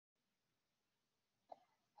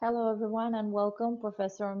Hello, everyone, and welcome.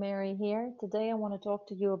 Professor Mary here. Today, I want to talk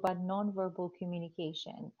to you about nonverbal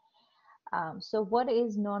communication. What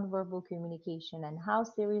is nonverbal communication, and how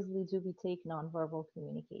seriously do we take nonverbal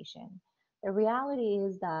communication? The reality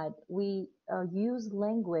is that we use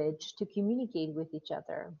language to communicate with each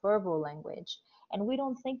other, verbal language, and we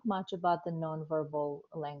don't think much about the nonverbal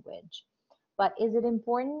language. But is it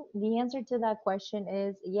important? The answer to that question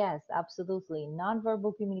is yes, absolutely.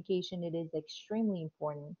 Nonverbal communication, it is extremely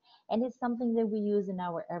important, and it's something that we use in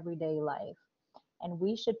our everyday life. And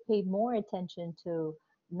we should pay more attention to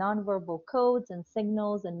nonverbal codes and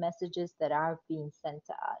signals and messages that are being sent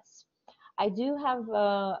to us. I do have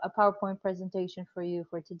a PowerPoint presentation for you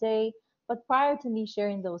for today, but prior to me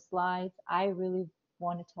sharing those slides, I really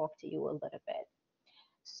want to talk to you a little bit.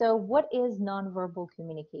 So, what is nonverbal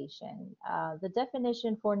communication? The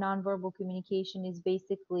definition for nonverbal communication is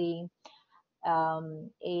basically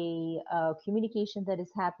a communication that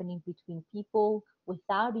is happening between people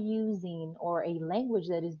without using, or a language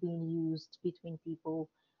that is being used between people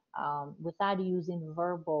without using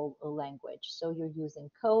verbal language. So, you're using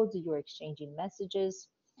codes, you're exchanging messages,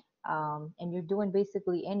 and you're doing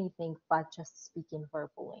basically anything but just speaking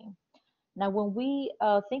verbally. Now, when we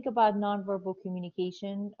think about nonverbal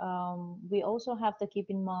communication, we also have to keep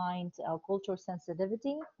in mind cultural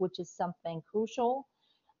sensitivity, which is something crucial.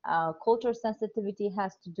 Cultural sensitivity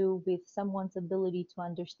has to do with someone's ability to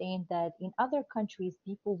understand that in other countries,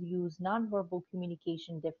 people use nonverbal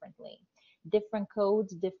communication differently. Different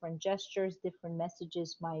codes, different gestures, different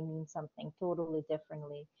messages might mean something totally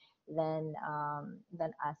differently than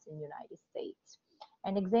us in the United States.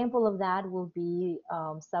 An example of that will be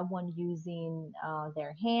someone using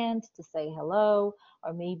their hand to say hello,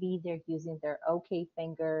 or maybe they're using their OK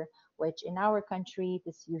finger, which in our country,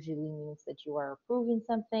 this usually means that you are approving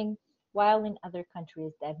something, while in other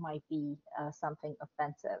countries, that might be something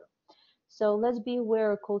offensive. So let's be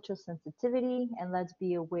aware of cultural sensitivity, and let's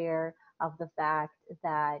be aware of the fact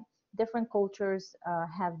that different cultures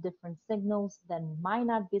have different signals that might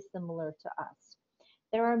not be similar to us.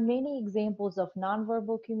 There are many examples of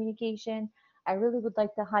nonverbal communication. I really would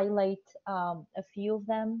like to highlight a few of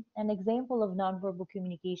them. An example of nonverbal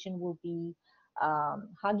communication will be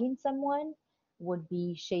hugging someone, would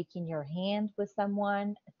be shaking your hand with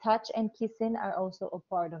someone. Touch and kissing are also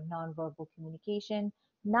a part of nonverbal communication.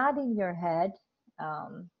 Nodding your head,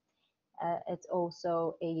 um, it's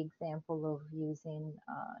also a example of using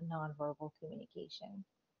nonverbal communication.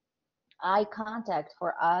 Eye contact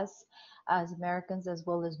for us as Americans, as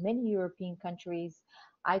well as many European countries,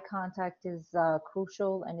 eye contact is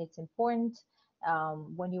crucial and it's important.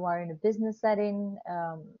 When you are in a business setting,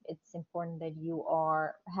 it's important that you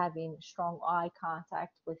are having strong eye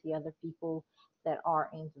contact with the other people that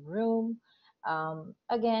are in the room.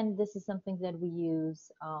 Again, this is something that we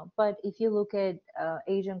use, but if you look at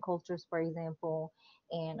Asian cultures, for example,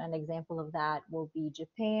 and an example of that will be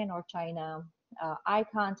Japan or China, eye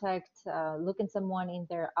contact, looking someone in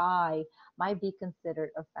their eye might be considered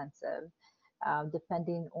offensive,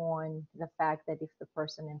 depending on the fact that if the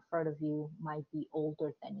person in front of you might be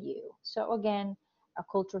older than you. So again, a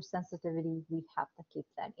cultural sensitivity, we have to keep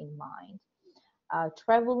that in mind.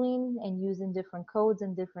 Traveling and using different codes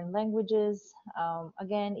and different languages.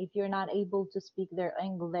 Again, if you're not able to speak their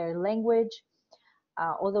language,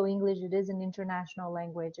 although English it is an international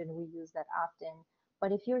language and we use that often.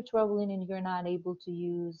 But if you're traveling and you're not able to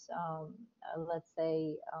use, let's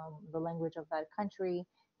say, the language of that country,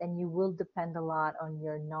 then you will depend a lot on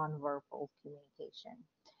your nonverbal communication.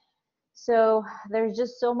 So there's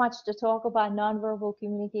just so much to talk about nonverbal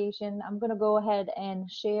communication. I'm going to go ahead and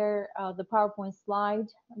share the PowerPoint slide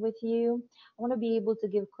with you. I want to be able to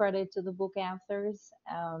give credit to the book authors,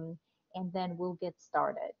 and then we'll get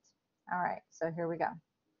started. All right, so here we go.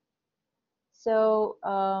 So,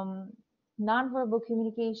 nonverbal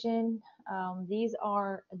communication, these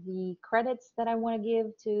are the credits that I want to give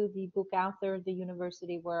to the book author, the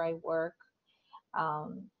university where I work,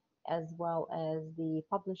 um, as well as the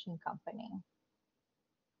publishing company.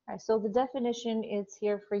 All right, so the definition is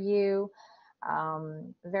here for you,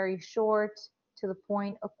 very short, to the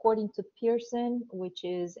point. According to Pearson, which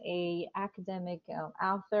is a academic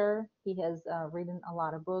author, he has written a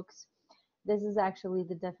lot of books. This is actually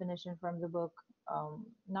the definition from the book.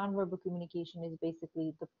 Nonverbal communication is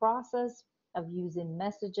basically the process of using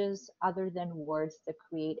messages other than words to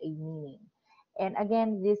create a meaning. And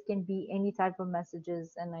again, this can be any type of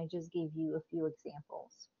messages, and I just gave you a few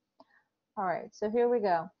examples. All right, so here we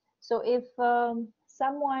go. So if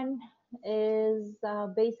someone is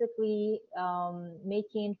basically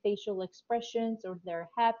making facial expressions, or they're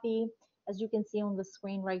happy, As you can see on the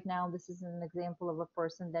screen right now, this is an example of a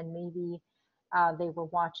person that maybe they were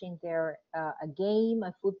watching a game,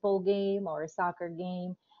 a football game or a soccer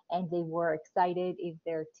game, and they were excited if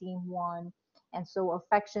their team won. And so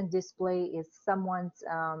affection display is someone's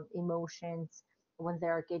emotions when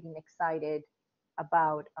they're getting excited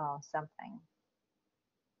about something.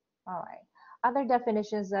 All right. Other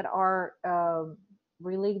definitions that are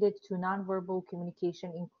related to nonverbal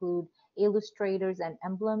communication include illustrators and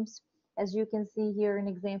emblems. As you can see here, an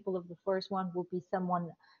example of the first one will be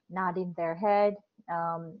someone nodding their head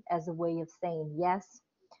as a way of saying yes.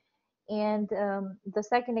 And the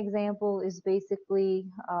second example is basically,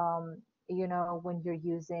 when you're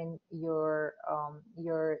using your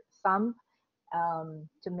thumb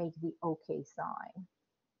to make the OK sign.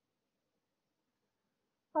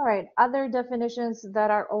 All right, other definitions that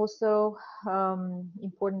are also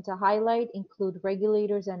important to highlight include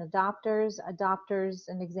regulators and adopters. Adopters,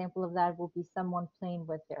 an example of that will be someone playing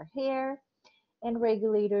with their hair, and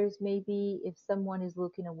regulators maybe if someone is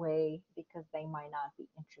looking away because they might not be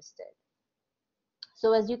interested.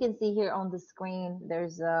 So as you can see here on the screen,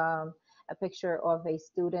 there's a picture of a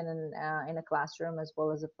student in a classroom as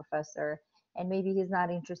well as a professor, and maybe he's not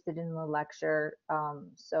interested in the lecture,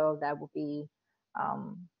 so that would be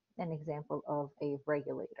um, an example of a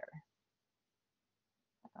regulator.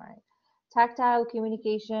 All right. Tactile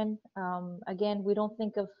communication. Again, we don't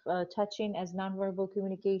think of touching as nonverbal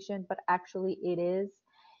communication, but actually it is.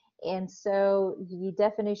 And so the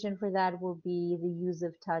definition for that will be the use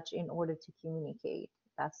of touch in order to communicate.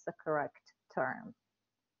 That's the correct term.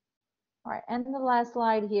 All right, and the last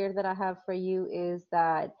slide here that I have for you is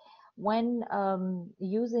that when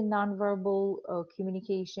using nonverbal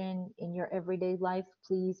communication in your everyday life,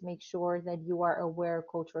 please make sure that you are aware of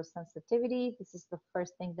cultural sensitivity. This is the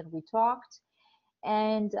first thing that we talked.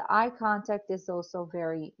 And eye contact is also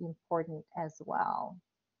very important as well.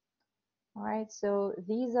 All right, so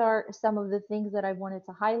these are some of the things that I wanted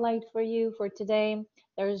to highlight for you for today.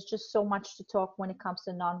 There is just so much to talk when it comes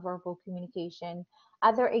to nonverbal communication.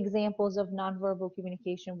 Other examples of nonverbal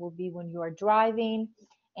communication will be when you are driving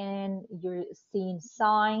and you're seeing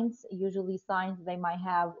signs. Usually signs, they might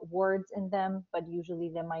have words in them, but usually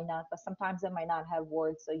they might not, but sometimes they might not have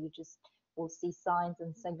words, so you just will see signs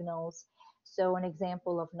and signals. So an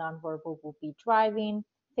example of nonverbal will be driving.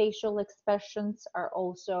 Facial expressions are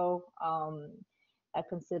also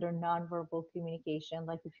considered nonverbal communication.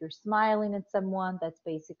 Like if you're smiling at someone, that's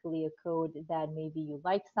basically a code that maybe you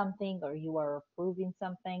like something or you are approving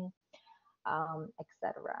something,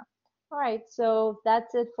 etc. All right, so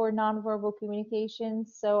that's it for nonverbal communication.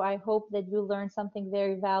 So I hope that you learned something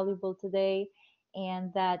very valuable today,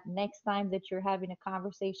 and that next time that you're having a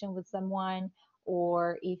conversation with someone,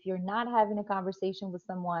 or if you're not having a conversation with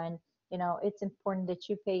someone, it's important that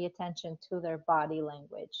you pay attention to their body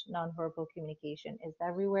language. Nonverbal communication is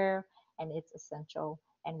everywhere and it's essential,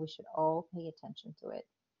 and we should all pay attention to it.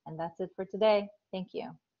 And that's it for today. Thank you.